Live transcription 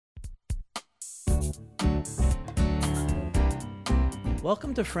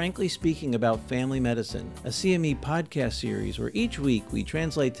Welcome to Frankly Speaking About Family Medicine, a CME podcast series where each week we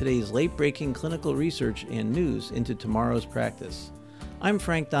translate today's late-breaking clinical research and news into tomorrow's practice. I'm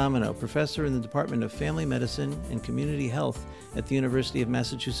Frank Domino, professor in the Department of Family Medicine and Community Health at the University of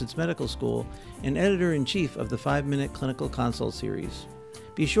Massachusetts Medical School and editor-in-chief of the 5-Minute Clinical Consult series.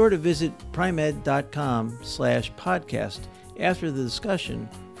 Be sure to visit primed.com/podcast after the discussion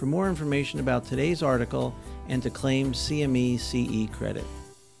for more information about today's article and to claim CME CE credit.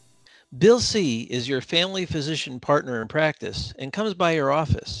 Bill C. is your family physician partner in practice and comes by your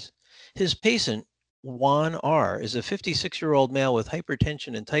office. His patient, Juan R., is a 56-year-old male with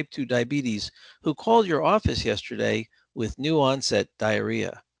hypertension and type 2 diabetes who called your office yesterday with new onset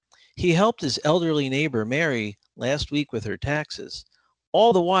diarrhea. He helped his elderly neighbor, Mary, last week with her taxes,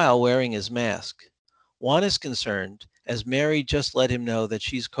 all the while wearing his mask. Juan is concerned as Mary just let him know that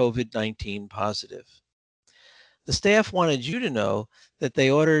she's COVID-19 positive. The staff wanted you to know that they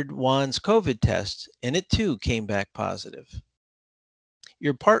ordered Juan's COVID test, and it too came back positive.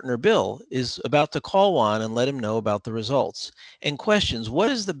 Your partner, Bill, is about to call Juan and let him know about the results and questions what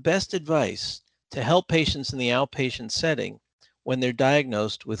is the best advice to help patients in the outpatient setting when they're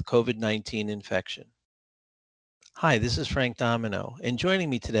diagnosed with COVID-19 infection. Hi, this is Frank Domino, and joining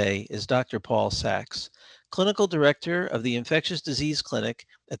me today is Dr. Paul Sachs, Clinical Director of the Infectious Disease Clinic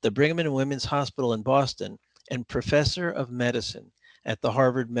at the Brigham and Women's Hospital in Boston and Professor of Medicine at the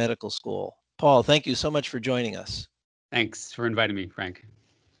Harvard Medical School. Paul, thank you so much for joining us. Thanks for inviting me, Frank.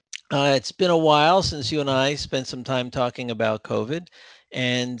 It's been a while since you and I spent some time talking about COVID,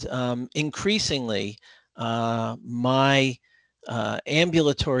 and increasingly, my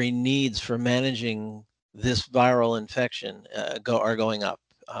ambulatory needs for managing this viral infection are going up.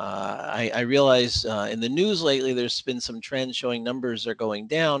 I realize in the news lately, there's been some trends showing numbers are going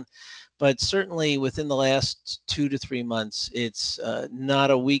down, but certainly within the last 2 to 3 months, it's not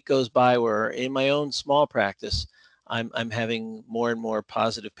a week goes by where in my own small practice, I'm having more and more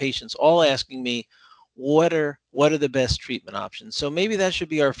positive patients, all asking me, what are the best treatment options? So maybe that should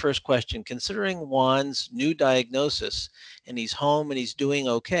be our first question. Considering Juan's new diagnosis and he's home and he's doing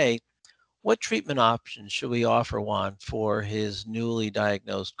okay, what treatment options should we offer Juan for his newly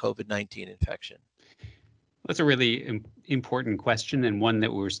diagnosed COVID-19 infection? That's a really important question, and one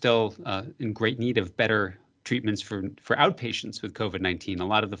that we're still in great need of better treatments for outpatients with COVID-19. A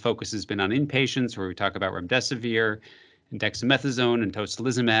lot of the focus has been on inpatients, where we talk about remdesivir and dexamethasone and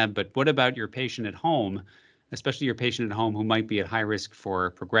tocilizumab. But what about your patient at home, especially your patient at home who might be at high risk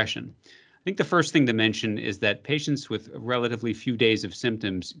for progression? I think the first thing to mention is that patients with relatively few days of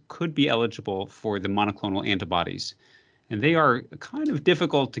symptoms could be eligible for the monoclonal antibodies. And they are kind of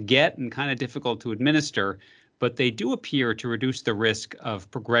difficult to get and kind of difficult to administer, but they do appear to reduce the risk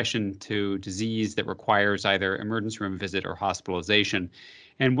of progression to disease that requires either emergency room visit or hospitalization.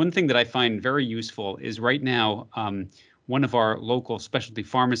 And one thing that I find very useful is right now, one of our local specialty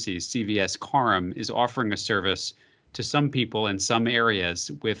pharmacies, CVS Coram, is offering a service to some people in some areas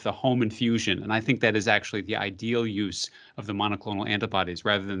with a home infusion. And I think that is actually the ideal use of the monoclonal antibodies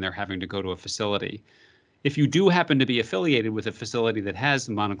rather than they're having to go to a facility. If you do happen to be affiliated with a facility that has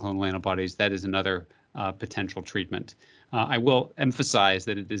the monoclonal antibodies, that is another potential treatment. I will emphasize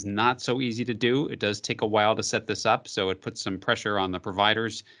that it is not so easy to do. It does take a while to set this up, so it puts some pressure on the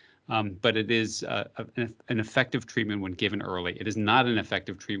providers, but it is an effective treatment when given early. It is not an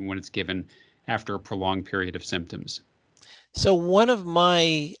effective treatment when it's given after a prolonged period of symptoms. So one of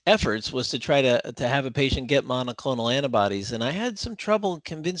my efforts was to try to have a patient get monoclonal antibodies, and I had some trouble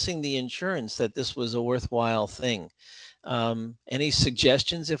convincing the insurance that this was a worthwhile thing. Any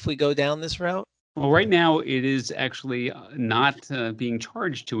suggestions if we go down this route? Well, right now it is actually not being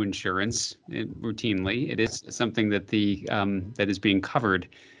charged to insurance routinely. It is something that that is being covered.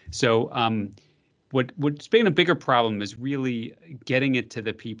 So what's been a bigger problem is really getting it to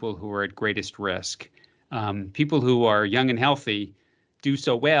the people who are at greatest risk. People who are young and healthy do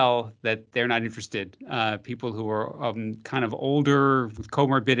so well that they're not interested. People who are kind of older with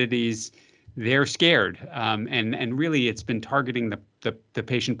comorbidities, they're scared. And really, it's been targeting the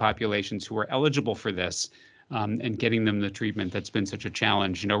patient populations who are eligible for this and getting them the treatment that's been such a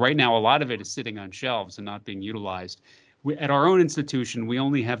challenge. You know, right now, a lot of it is sitting on shelves and not being utilized. At our own institution, we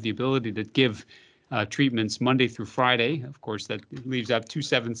only have the ability to give treatments Monday through Friday. Of course, that leaves out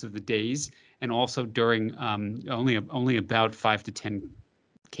 2/7 of the days, and also during only about 5 to 10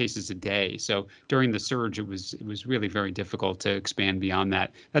 cases a day. So during the surge, it was really very difficult to expand beyond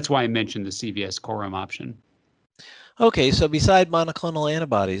that. That's why I mentioned the CVS Coram option. Okay, so beside monoclonal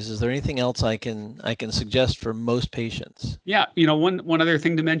antibodies, is there anything else I can suggest for most patients? Yeah, one other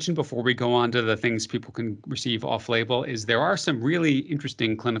thing to mention before we go on to the things people can receive off-label is there are some really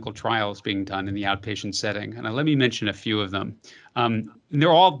interesting clinical trials being done in the outpatient setting, and let me mention a few of them. And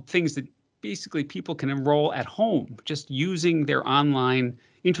they're all things that basically people can enroll at home just using their online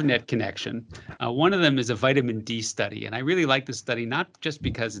internet connection. One of them is a vitamin D study, and I really like this study not just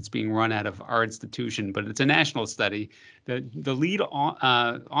because it's being run out of our institution, but it's a national study. The lead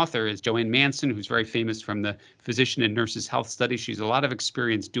author is Joanne Manson, who's very famous from the Physician and Nurses Health Study. She's a lot of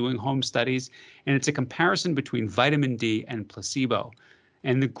experience doing home studies, and it's a comparison between vitamin D and placebo.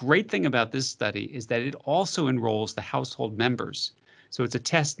 And the great thing about this study is that it also enrolls the household members. So it's a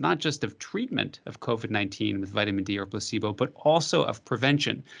test not just of treatment of COVID-19 with vitamin D or placebo, but also of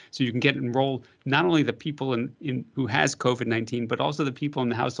prevention. So you can get enrolled not only the people in who has COVID-19, but also the people in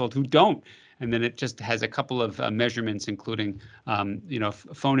the household who don't. And then it just has a couple of measurements, including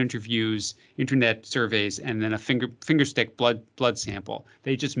phone interviews, internet surveys, and then a finger stick blood sample.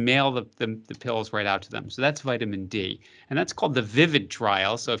 They just mail the pills right out to them. So that's vitamin D, and that's called the VIVID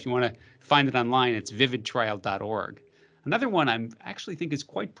trial. So if you want to find it online, it's vividtrial.org. Another one I actually think is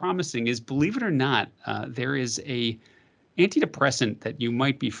quite promising is, believe it or not, there is a antidepressant that you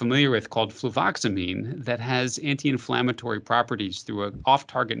might be familiar with called fluvoxamine that has anti-inflammatory properties through an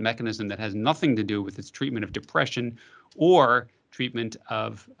off-target mechanism that has nothing to do with its treatment of depression or treatment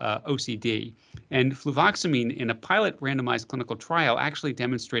of OCD. And fluvoxamine in a pilot randomized clinical trial actually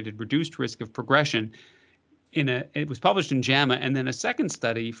demonstrated reduced risk of progression. It was published in JAMA, and then a second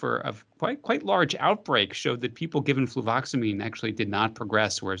study for a quite large outbreak showed that people given fluvoxamine actually did not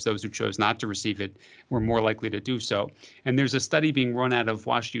progress, whereas those who chose not to receive it were more likely to do so. And there's a study being run out of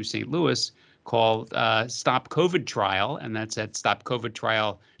WashU St. Louis called Stop COVID Trial, and that's at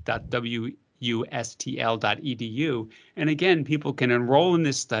stopcovidtrial.wustl.edu. And again, people can enroll in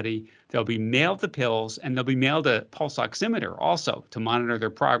this study. They'll be mailed the pills, and they'll be mailed a pulse oximeter also to monitor their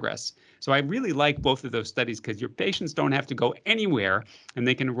progress. So I really like both of those studies because your patients don't have to go anywhere and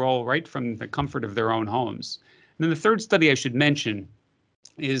they can enroll right from the comfort of their own homes. And then the third study I should mention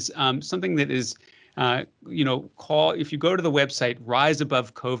is something that is, if you go to the website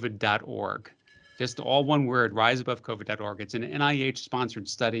riseabovecovid.org, just all one word, riseabovecovid.org. It's an NIH-sponsored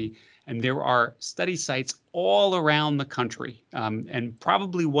study, and there are study sites all around the country, and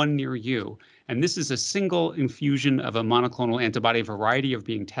probably one near you. And this is a single infusion of a monoclonal antibody, a variety of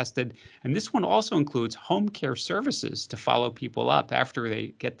being tested. And this one also includes home care services to follow people up after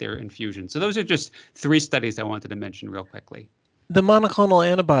they get their infusion. So those are just three studies I wanted to mention real quickly. The monoclonal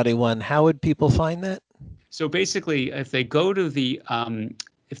antibody one, how would people find that? So basically, if they go to the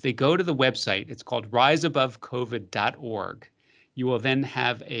website, it's called riseabovecovid.org. You will then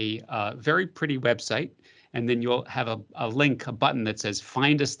have a very pretty website, and then you'll have a link, a button that says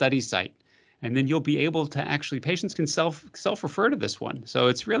 "Find a Study Site," and then you'll be able to patients can self-refer to this one. So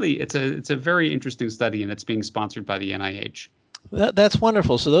it's a very interesting study, and it's being sponsored by the NIH. That's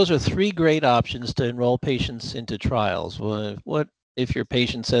wonderful. So those are three great options to enroll patients into trials. What if your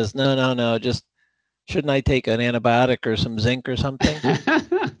patient says, no, just shouldn't I take an antibiotic or some zinc or something?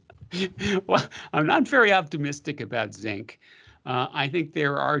 Well, I'm not very optimistic about zinc. I think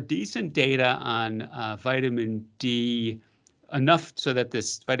there are decent data on vitamin D, enough so that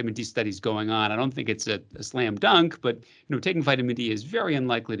this vitamin D study is going on. I don't think it's a slam dunk, but taking vitamin D is very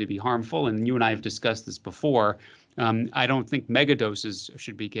unlikely to be harmful. And you and I have discussed this before. I don't think mega doses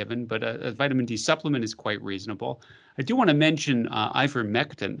should be given, but a vitamin D supplement is quite reasonable. I do want to mention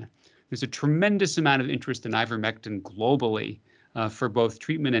ivermectin. There's a tremendous amount of interest in ivermectin globally for both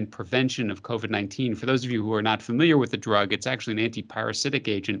treatment and prevention of COVID-19. For those of you who are not familiar with the drug, it's actually an antiparasitic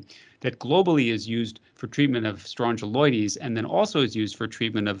agent that globally is used for treatment of strongyloides and then also is used for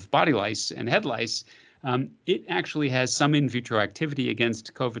treatment of body lice and head lice. It actually has some in vitro activity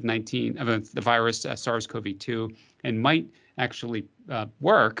against COVID-19, the virus SARS-CoV-2, and might actually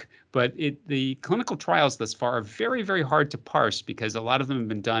work, but the clinical trials thus far are very, very hard to parse because a lot of them have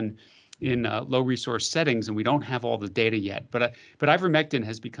been done in low resource settings, and we don't have all the data yet. But ivermectin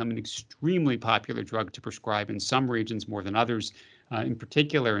has become an extremely popular drug to prescribe in some regions more than others. In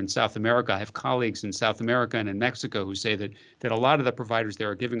particular, in South America, I have colleagues in South America and in Mexico who say that a lot of the providers there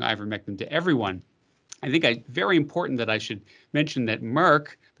are giving ivermectin to everyone. I think very important that I should mention that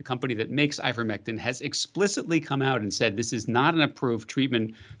Merck, the company that makes ivermectin, has explicitly come out and said this is not an approved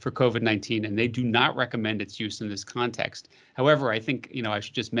treatment for COVID-19, and they do not recommend its use in this context. However, I think I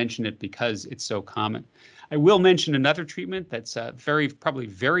should just mention it because it's so common. I will mention another treatment that's probably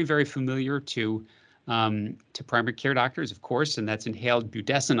very, very familiar to primary care doctors, of course, and that's inhaled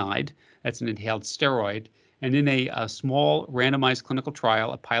budesonide. That's an inhaled steroid. And in a small randomized clinical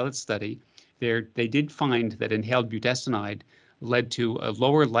trial, a pilot study, they did find that inhaled budesonide led to a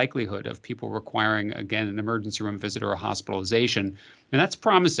lower likelihood of people requiring, again, an emergency room visit or a hospitalization. And that's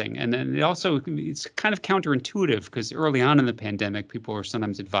promising. And then it's kind of counterintuitive because early on in the pandemic, people were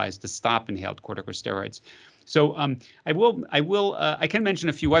sometimes advised to stop inhaled corticosteroids. So I can mention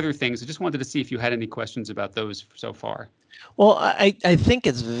a few other things. I just wanted to see if you had any questions about those so far. Well, I think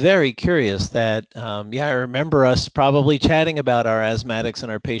it's very curious that, I remember us probably chatting about our asthmatics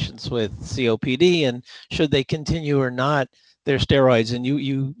and our patients with COPD and should they continue or not their steroids. And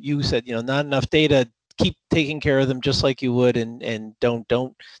you said, not enough data, keep taking care of them just like you would, and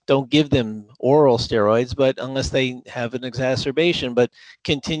don't give them oral steroids, but unless they have an exacerbation, but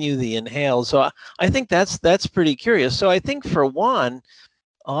continue the inhaled. So I think that's pretty curious. So I think for one,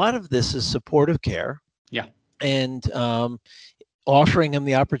 a lot of this is supportive care. Yeah. And offering him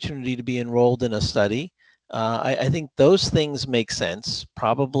the opportunity to be enrolled in a study. I think those things make sense.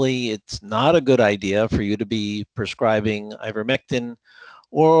 Probably it's not a good idea for you to be prescribing ivermectin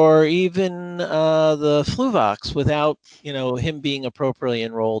or even the Fluvox without, him being appropriately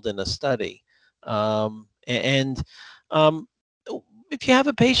enrolled in a study. And if you have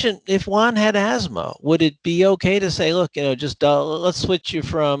a patient, if Juan had asthma, would it be okay to say, look, just let's switch you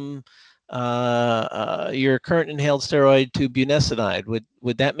from your current inhaled steroid to budesonide?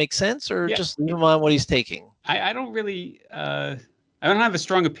 Would that make sense, or just leave him on what he's taking? I don't really. I don't have a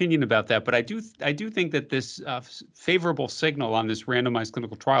strong opinion about that, but I do think that this favorable signal on this randomized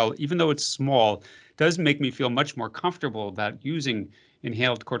clinical trial, even though it's small, does make me feel much more comfortable about using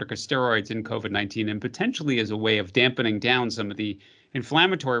inhaled corticosteroids in COVID-19 and potentially as a way of dampening down some of the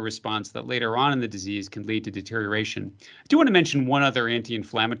inflammatory response that later on in the disease can lead to deterioration. I do want to mention one other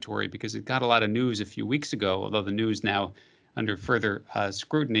anti-inflammatory because it got a lot of news a few weeks ago, although the news now under further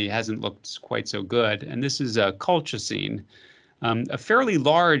scrutiny hasn't looked quite so good. And this is colchicine. A fairly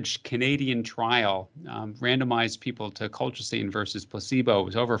large Canadian trial randomized people to colchicine versus placebo. It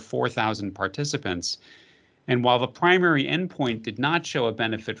was over 4,000 participants. And while the primary endpoint did not show a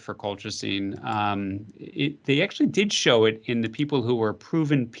benefit for colchicine, they actually did show it in the people who were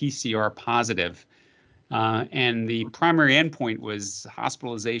proven PCR positive. And the primary endpoint was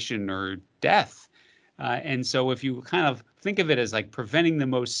hospitalization or death. And so if you kind of think of it as like preventing the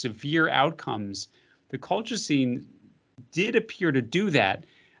most severe outcomes, the colchicine did appear to do that.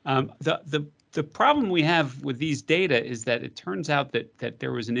 The problem we have with these data is that it turns out that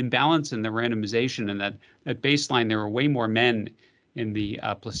there was an imbalance in the randomization, and that at baseline there were way more men in the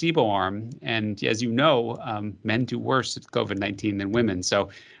placebo arm. And as you know, men do worse at COVID-19 than women. So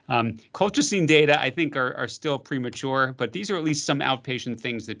colchicine data, I think, are still premature, but these are at least some outpatient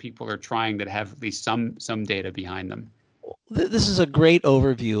things that people are trying that have at least some data behind them. This is a great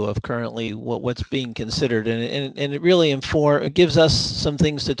overview of currently what's being considered, and it really it gives us some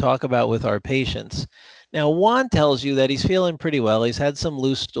things to talk about with our patients. Now, Juan tells you that he's feeling pretty well. He's had some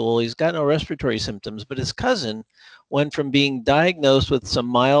loose stool. He's got no respiratory symptoms, but his cousin went from being diagnosed with some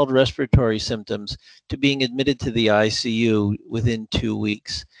mild respiratory symptoms to being admitted to the ICU within 2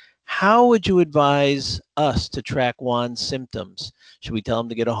 weeks. How would you advise us to track Juan's symptoms? Should we tell him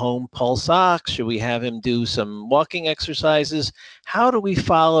to get a home pulse ox? Should we have him do some walking exercises? How do we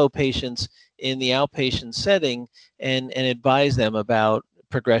follow patients in the outpatient setting and advise them about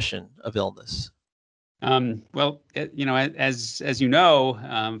progression of illness? Well, as you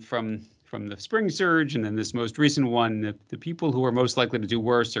know, from the spring surge and then this most recent one, the people who are most likely to do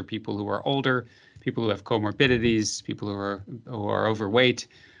worse are people who are older, people who have comorbidities, people who are overweight.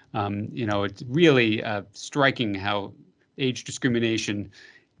 It's really striking how age discrimination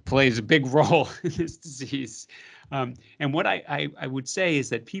plays a big role in this disease. And what I would say is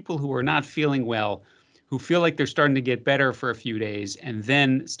that people who are not feeling well, who feel like they're starting to get better for a few days and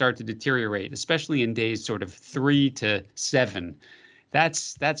then start to deteriorate, especially in days sort of 3 to 7,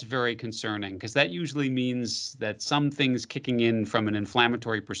 that's very concerning, because that usually means that something's kicking in from an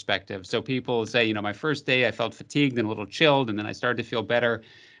inflammatory perspective. So people say, my first day I felt fatigued and a little chilled, and then I started to feel better.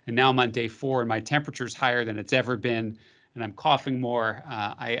 And now I'm on day 4 and my temperature's higher than it's ever been, and I'm coughing more.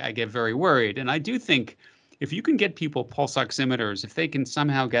 I get very worried. And I do think if you can get people pulse oximeters, if they can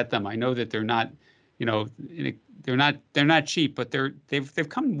somehow get them, I know that they're not, they're not cheap, but they've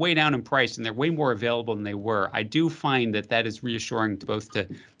come way down in price and they're way more available than they were. I do find that is reassuring to both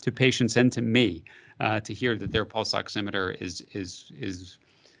to patients and to me to hear that their pulse oximeter is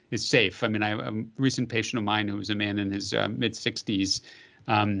safe. I mean, a recent patient of mine who was a man in his mid 60s.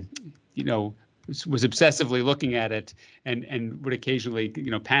 Was obsessively looking at it and would occasionally,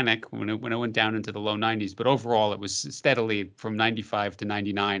 panic when it went down into the low 90s. But overall, it was steadily from 95 to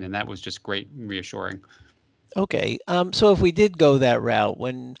 99, and that was just great and reassuring. Okay. So if we did go that route,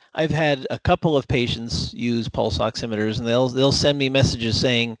 when I've had a couple of patients use pulse oximeters, and they'll send me messages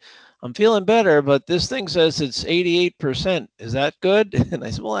saying, "I'm feeling better, but this thing says it's 88%. Is that good?" And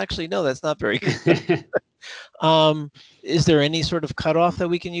I said, "Well, actually, no, that's not very good." Um, is there any sort of cutoff that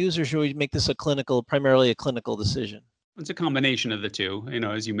we can use, or should we make this primarily a clinical decision? It's a combination of the two.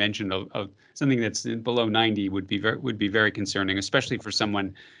 As you mentioned, something that's below 90 would be very concerning, especially for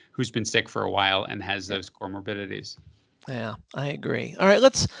someone who's been sick for a while and has those comorbidities. Yeah, I agree. All right,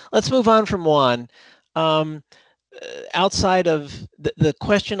 let's move on from Juan. Um, Outside of the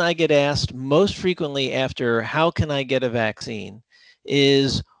question I get asked most frequently after how can I get a vaccine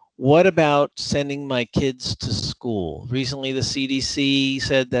is what about sending my kids to school? Recently, the CDC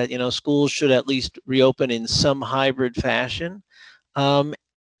said that schools should at least reopen in some hybrid fashion. Um,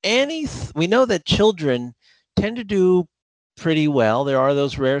 we know that children tend to do pretty well. There are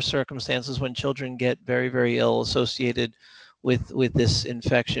those rare circumstances when children get very, very ill associated with this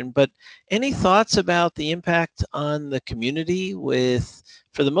infection. But any thoughts about the impact on the community with,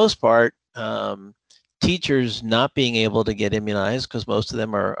 for the most part, teachers not being able to get immunized because most of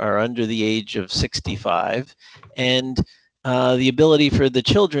them are under the age of 65, and the ability for the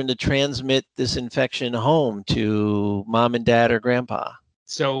children to transmit this infection home to mom and dad or grandpa?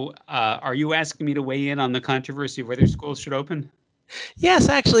 So, are you asking me to weigh in on the controversy of whether schools should open? Yes,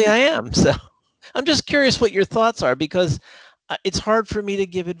 actually, I am. So I'm just curious what your thoughts are because it's hard for me to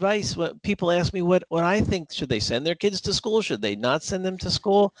give advice. When people ask me what I think, should they send their kids to school? Should they not send them to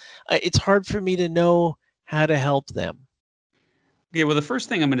school? It's hard for me to know how to help them. Yeah, well, the first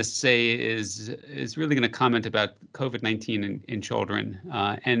thing I'm going to say is really going to comment about COVID-19 in children,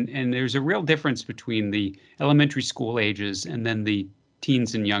 and there's a real difference between the elementary school ages and then the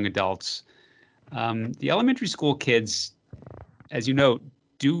teens and young adults. The elementary school kids, as you know,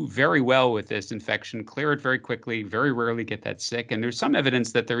 do very well with this infection, clear it very quickly, very rarely get that sick, and there's some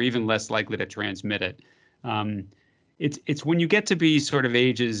evidence that they're even less likely to transmit it. Um, it's when you get to be sort of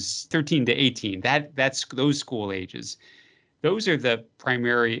ages 13 to 18, that's those school ages. Those are the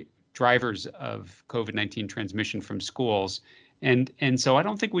primary drivers of COVID-19 transmission from schools. And so I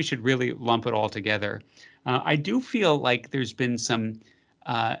don't think we should really lump it all together. I do feel like there's been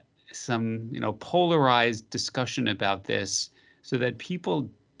uh, polarized discussion about this so that people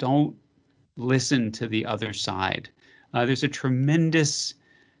don't listen to the other side. There's a tremendous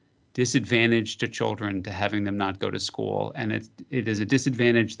disadvantage to children to having them not go to school, and it is a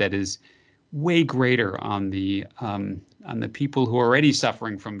disadvantage that is way greater on the people who are already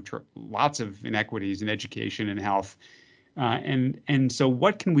suffering from lots of inequities in education and health. And so,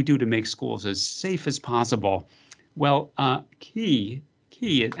 what can we do to make schools as safe as possible? Well, absolutely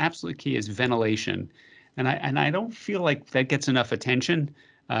key is ventilation, and I don't feel like that gets enough attention.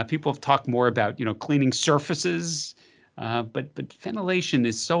 People have talked more about cleaning surfaces, but ventilation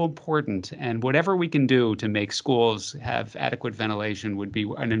is so important, and whatever we can do to make schools have adequate ventilation would be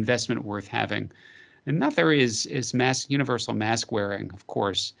an investment worth having. Another is universal mask wearing, of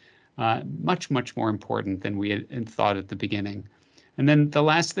course, much more important than we had thought at the beginning. And then the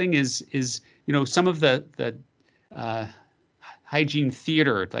last thing is some of the uh, hygiene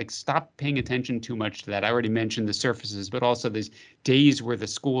theater, like stop paying attention too much to that. I already mentioned the surfaces, but also these days where the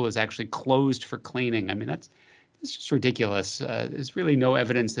school is actually closed for cleaning. I mean, it's just ridiculous. There's really no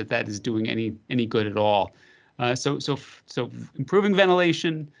evidence that that is doing any good at all. So improving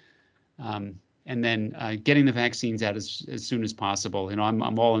ventilation, and then getting the vaccines out as soon as possible.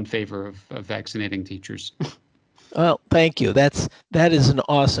 I'm all in favor of vaccinating teachers. Well, thank you. That is an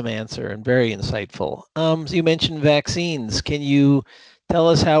awesome answer and very insightful. So you mentioned vaccines. Can you tell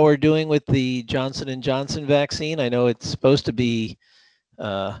us how we're doing with the Johnson and Johnson vaccine? I know it's supposed to be.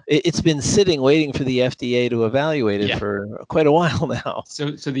 It's been sitting waiting for the FDA to evaluate it Yeah. for quite a while now.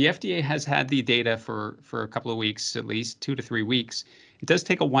 So the FDA has had the data for a couple of weeks, at least 2 to 3 weeks. It does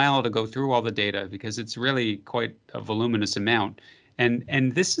take a while to go through all the data because it's really quite a voluminous amount.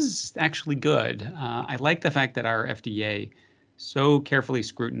 And this is actually good. I like the fact that our FDA so carefully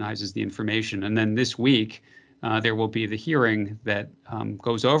scrutinizes the information. And then this week, there will be the hearing that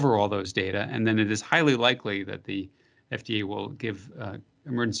goes over all those data. And then it is highly likely that the FDA will give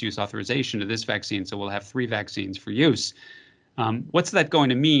emergency use authorization to this vaccine. So we'll have 3 vaccines for use. What's that going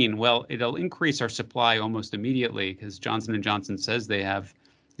to mean? Well, it'll increase our supply almost immediately because Johnson and Johnson says they have,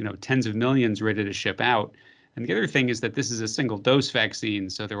 tens of millions ready to ship out. And the other thing is that this is a single dose vaccine,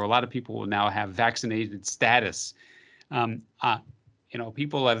 so there are a lot of people who now have vaccinated status. Um, uh,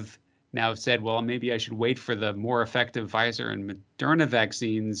 People have now said, well, maybe I should wait for the more effective Pfizer and Moderna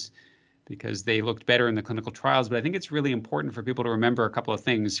vaccines because they looked better in the clinical trials. But I think it's really important for people to remember a couple of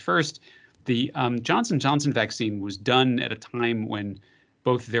things. First, The Johnson Johnson vaccine was done at a time when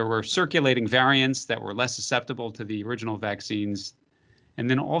both there were circulating variants that were less susceptible to the original vaccines, and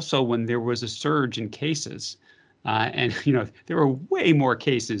then also when there was a surge in cases. And there were way more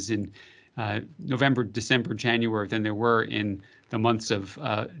cases in November, December, January than there were in the months of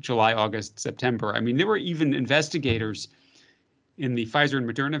July, August, September. I mean, there were even investigators in the Pfizer and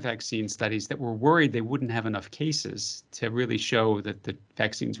Moderna vaccine studies that were worried they wouldn't have enough cases to really show that the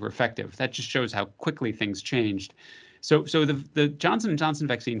vaccines were effective. That just shows how quickly things changed. So the Johnson & Johnson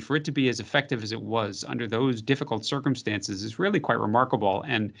vaccine, for it to be as effective as it was under those difficult circumstances, is really quite remarkable.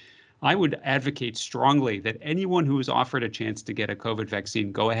 And I would advocate strongly that anyone who is offered a chance to get a COVID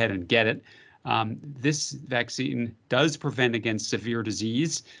vaccine, go ahead and get it. This vaccine does prevent against severe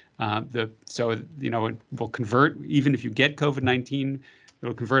disease. It will convert, even if you get COVID-19,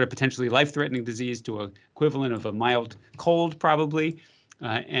 it'll convert a potentially life-threatening disease to an equivalent of a mild cold, probably.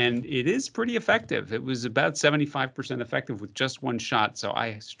 And it is pretty effective. It was about 75% effective with just one shot. So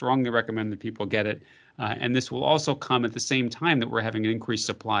I strongly recommend that people get it. And this will also come at the same time that we're having an increased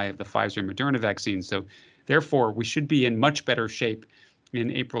supply of the Pfizer and Moderna vaccine. So therefore, we should be in much better shape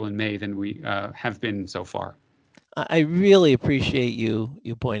in April and May than we have been so far. I really appreciate you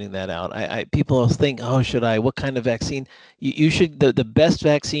pointing that out. People think, oh, what kind of vaccine? You should, the best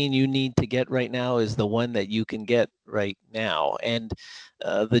vaccine you need to get right now is the one that you can get right now. And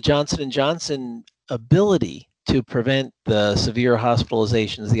the Johnson & Johnson ability to prevent the severe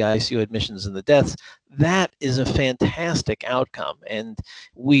hospitalizations, the ICU admissions, and the deaths, that is a fantastic outcome. And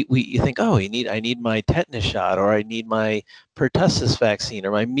you think, oh, I need my tetanus shot, or I need my pertussis vaccine,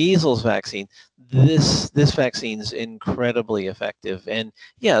 or my measles vaccine. This vaccine's incredibly effective. And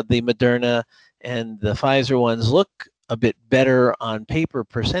yeah, the Moderna and the Pfizer ones look a bit better on paper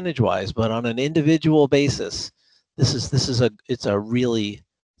percentage-wise, but on an individual basis, it's a really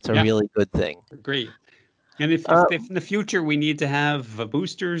good thing. Great. And if in the future we need to have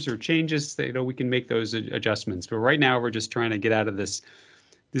boosters or changes, we can make those adjustments. But right now we're just trying to get out of this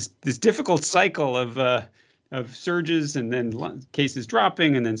difficult cycle of surges and then cases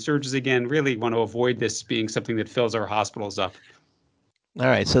dropping and then surges again. Really want to avoid this being something that fills our hospitals up. All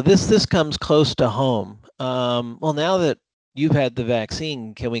right, so this comes close to home. Well, now that you've had the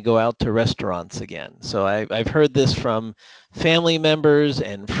vaccine, can we go out to restaurants again? So I've heard this from family members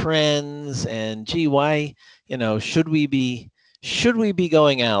and friends, and gee, why, should we be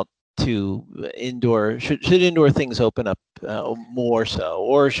going out to indoor? Should indoor things open up more so,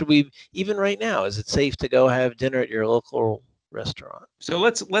 or should we, even right now, is it safe to go have dinner at your local restaurant? So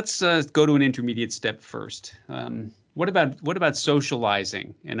let's go to an intermediate step first. What about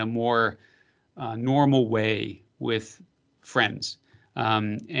socializing in a more normal way with friends,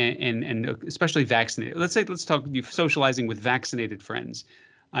 and especially vaccinated? Let's talk socializing with vaccinated friends.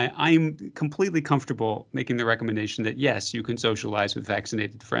 I'm completely comfortable making the recommendation that yes, you can socialize with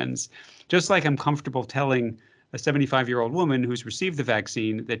vaccinated friends, just like I'm comfortable telling a 75-year-old woman who's received the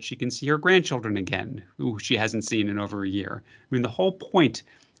vaccine that she can see her grandchildren again, who she hasn't seen in over a year. I mean, the whole point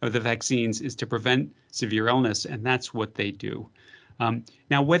of the vaccines is to prevent severe illness, and that's what they do.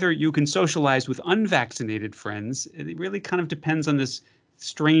 Now, whether you can socialize with unvaccinated friends, it really kind of depends on this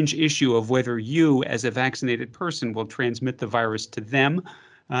strange issue of whether you, as a vaccinated person, will transmit the virus to them.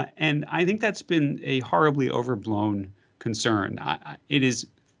 And I think that's been a horribly overblown concern. It is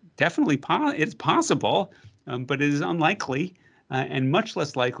definitely it's possible, but it is unlikely, and much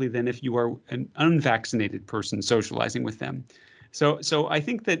less likely than if you are an unvaccinated person socializing with them. So I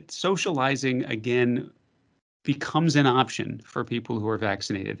think that socializing, again, becomes an option for people who are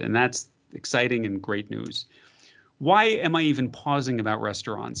vaccinated, and that's exciting and great news. Why am I even pausing about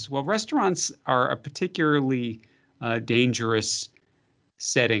restaurants? Well, restaurants are a particularly dangerous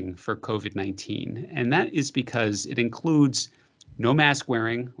setting for COVID-19, and that is because it includes no mask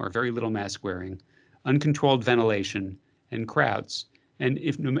wearing or very little mask wearing, uncontrolled ventilation, and crowds. And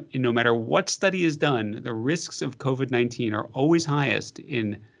no matter what study is done, the risks of COVID-19 are always highest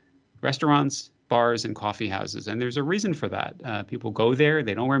in restaurants, bars, and coffee houses. And there's a reason for that. People go there,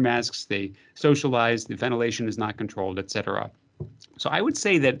 they don't wear masks, they socialize, the ventilation is not controlled, et cetera. So I would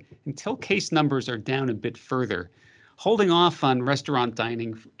say that until case numbers are down a bit further, holding off on restaurant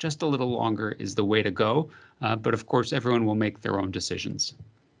dining just a little longer is the way to go. But of course, everyone will make their own decisions.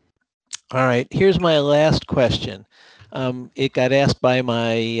 All right, here's my last question. It got asked by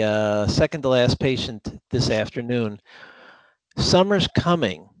my second to last patient this afternoon. Summer's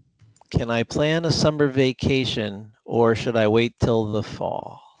coming. Can I plan a summer vacation, or should I wait till the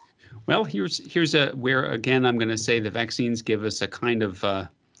fall? Well, here's where, again, I'm going to say the vaccines give us a kind of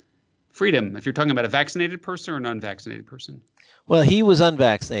freedom if you're talking about a vaccinated person or an unvaccinated person? Well, he was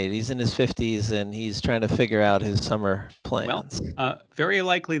unvaccinated. He's in his 50s, and he's trying to figure out his summer plans. Well, very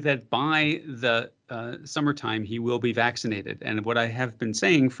likely that by the summertime, he will be vaccinated. And what I have been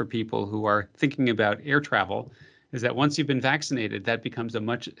saying for people who are thinking about air travel is that once you've been vaccinated, that becomes a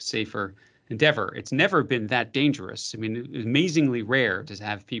much safer endeavor. It's never been that dangerous. I mean, it's amazingly rare to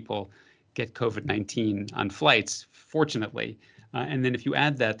have people get COVID-19 on flights, fortunately. And then if you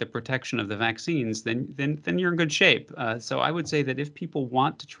add that the protection of the vaccines, then you're in good shape. So I would say that if people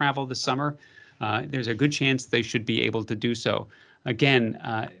want to travel this summer, there's a good chance they should be able to do so. Again,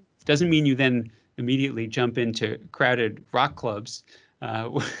 doesn't mean you then immediately jump into crowded rock clubs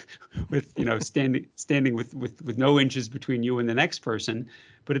with standing with no inches between you and the next person.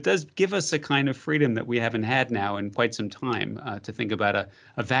 But it does give us a kind of freedom that we haven't had now in quite some time to think about a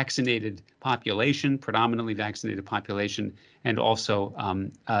vaccinated population, predominantly vaccinated population, and also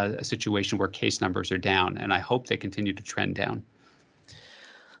a situation where case numbers are down. And I hope they continue to trend down.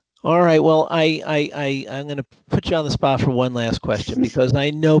 All right. Well, I'm going to put you on the spot for one last question, because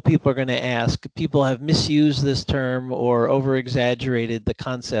I know people are going to ask. People have misused this term or over-exaggerated the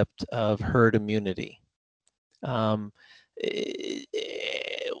concept of herd immunity.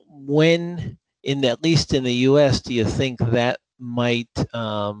 When, at least in the U.S., do you think that might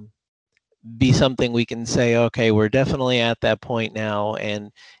be something we can say, okay, we're definitely at that point now,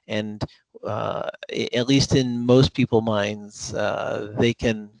 and at least in most people's minds, they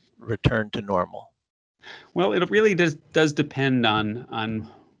can return to normal? Well, it really does depend on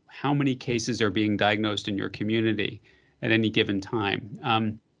how many cases are being diagnosed in your community at any given time.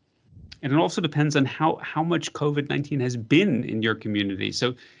 And it also depends on how much COVID-19 has been in your community.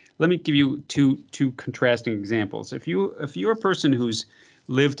 So let me give you two contrasting examples. If you're a person who's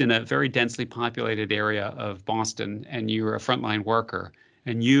lived in a very densely populated area of Boston and you're a frontline worker,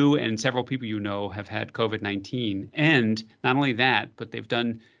 and you and several people you know have had COVID-19, and not only that, but they've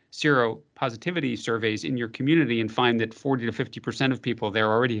done seropositivity surveys in your community and find that 40 to 50% of people there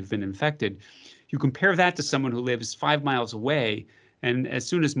already have been infected. You compare that to someone who lives 5 miles away, and as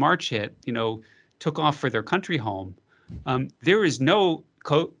soon as March hit, took off for their country home. There is no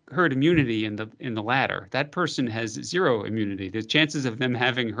herd immunity in the latter. That person has zero immunity. The chances of them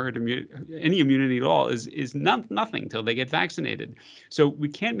having any immunity at all is nothing till they get vaccinated. So we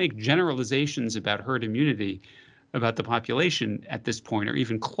can't make generalizations about herd immunity about the population at this point, or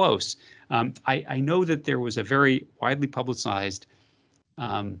even close. I know that there was a very widely publicized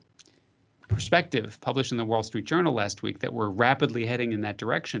perspective published in the Wall Street Journal last week that we're rapidly heading in that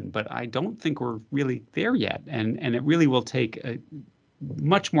direction, but I don't think we're really there yet. And it really will take a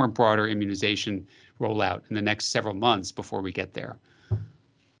much more broader immunization rollout in the next several months before we get there.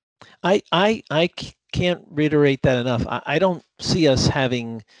 I can't reiterate that enough. I don't see us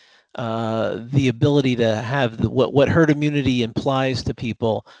having the ability to have what herd immunity implies to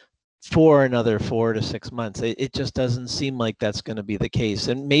people for another 4 to 6 months. It just doesn't seem like that's going to be the case.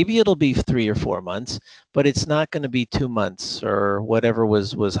 And maybe it'll be 3 or 4 months, but it's not going to be 2 months or whatever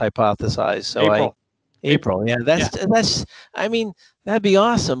was hypothesized. So April. Yeah, that's. I mean, that'd be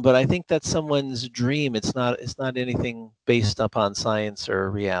awesome, but I think that's someone's dream. It's not anything based upon science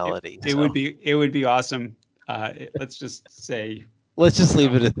or reality. It would be awesome. Let's just say. Let's just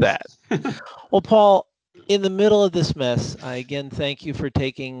leave it at that. Well, Paul, in the middle of this mess, I again thank you for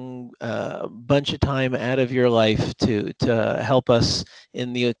taking a bunch of time out of your life to help us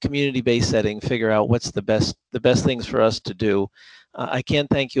in the community-based setting figure out what's the best things for us to do. I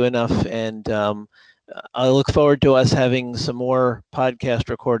can't thank you enough, and I look forward to us having some more podcast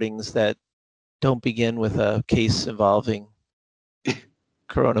recordings that don't begin with a case involving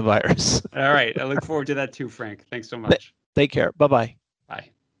coronavirus. All right. I look forward to that too, Frank. Thanks so much. Take care. Bye-bye. Bye.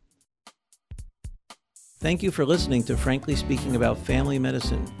 Thank you for listening to Frankly Speaking About Family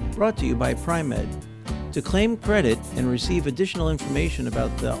Medicine, brought to you by Pri-Med. To claim credit and receive additional information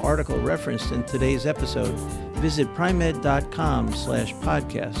about the article referenced in today's episode, visit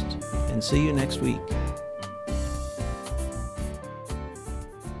primed.com/podcast, and see you next week.